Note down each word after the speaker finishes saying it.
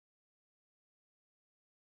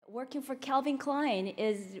working for Calvin Klein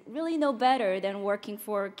is really no better than working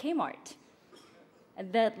for Kmart.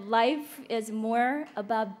 That life is more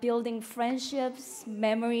about building friendships,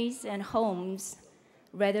 memories, and homes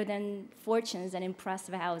rather than fortunes and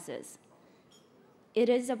impressive houses. It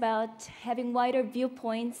is about having wider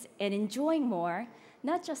viewpoints and enjoying more,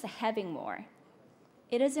 not just having more.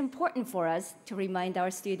 It is important for us to remind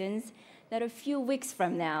our students that a few weeks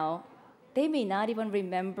from now, they may not even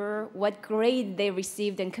remember what grade they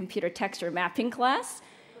received in computer texture mapping class,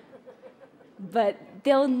 but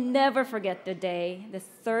they'll never forget the day the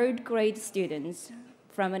third grade students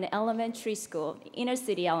from an elementary school, inner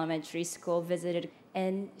city elementary school, visited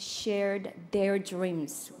and shared their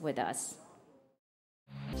dreams with us.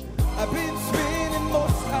 I've been spending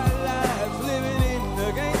most of our lives living in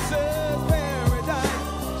the gangster's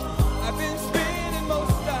paradise. I've been spending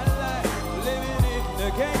most of our lives living in the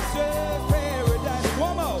gangster's paradise.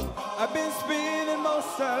 One more. I've been spending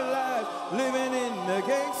most of our lives living in the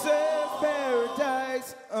gangster's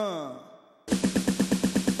paradise.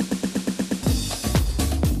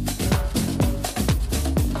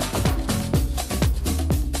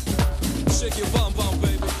 Shake your bum bum,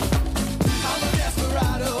 baby. I'm a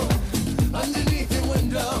desperado underneath your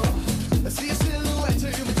window. I see a silhouette to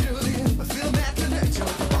my Julie. I feel that connection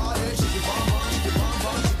with the body. Shake your bum bum, shake your bum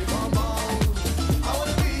bum, shake your bum bum. I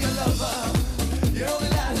wanna be your lover, your only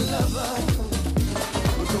line lover.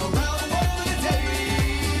 We'll go around the world in a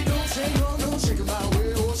day. Don't shake, no, don't shake it my way.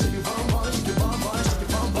 Oh, shake your bum bum, shake your bum bum, shake your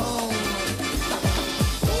bum bum.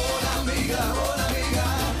 Hola amiga, hola amiga.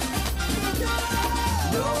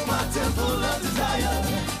 You're my temple of desire.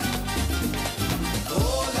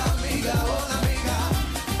 Hola amiga, hola amiga.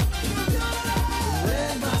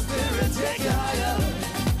 Let my spirit take you higher.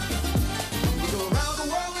 We go around the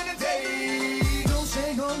world in a day. Don't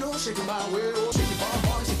shake, no, no, shake it my way. Oh, shake your bum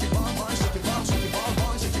bum, shake your bum bum, shake your bum, shake your bum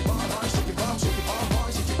bum, shake your bum bum, shake your bum, shake your bum bum,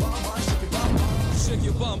 shake your bum bum, shake your bum bum. Shake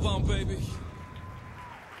your bum bum, baby.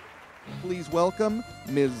 Please welcome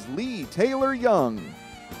Ms. Lee Taylor Young.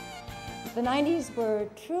 The 90s were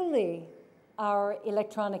truly our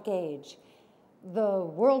electronic age. The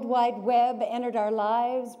World Wide Web entered our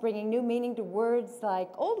lives, bringing new meaning to words like,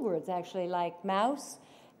 old words actually, like mouse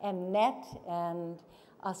and net and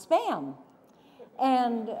spam.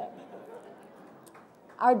 And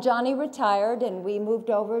our Johnny retired and we moved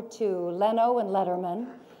over to Leno and Letterman,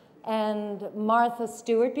 and Martha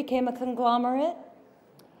Stewart became a conglomerate.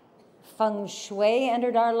 Feng Shui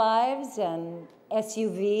entered our lives, and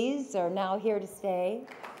SUVs are now here to stay.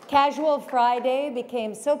 Casual Friday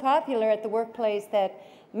became so popular at the workplace that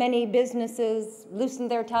many businesses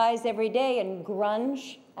loosened their ties every day, and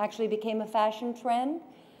grunge actually became a fashion trend.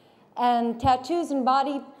 And tattoos and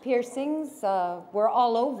body piercings were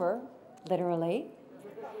all over, literally.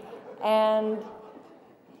 And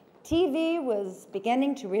TV was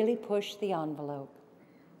beginning to really push the envelope.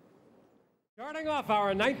 Starting off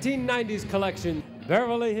our 1990s collection,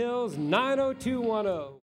 Beverly Hills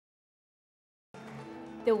 90210.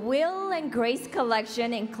 The Will and Grace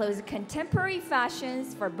collection includes contemporary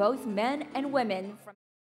fashions for both men and women.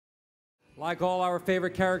 Like all our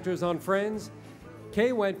favorite characters on Friends,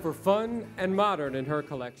 Kay went for fun and modern in her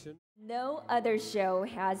collection. No other show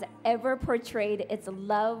has ever portrayed its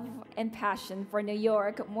love and passion for New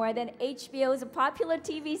York more than HBO's popular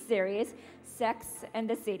TV series, Sex and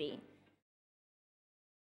the City.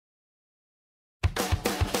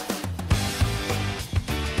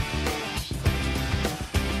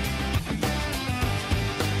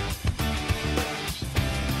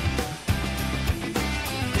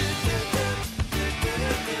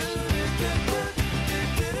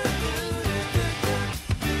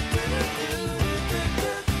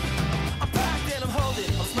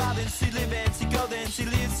 She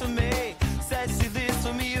lives for me, says she lives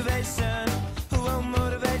for me, ovation. Who won't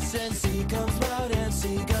motivation? She comes round and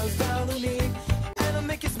she goes down on me. And I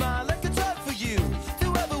make you smile like a drug for you.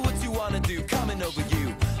 Do ever what you wanna do, coming over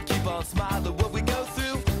you. Keep on smiling.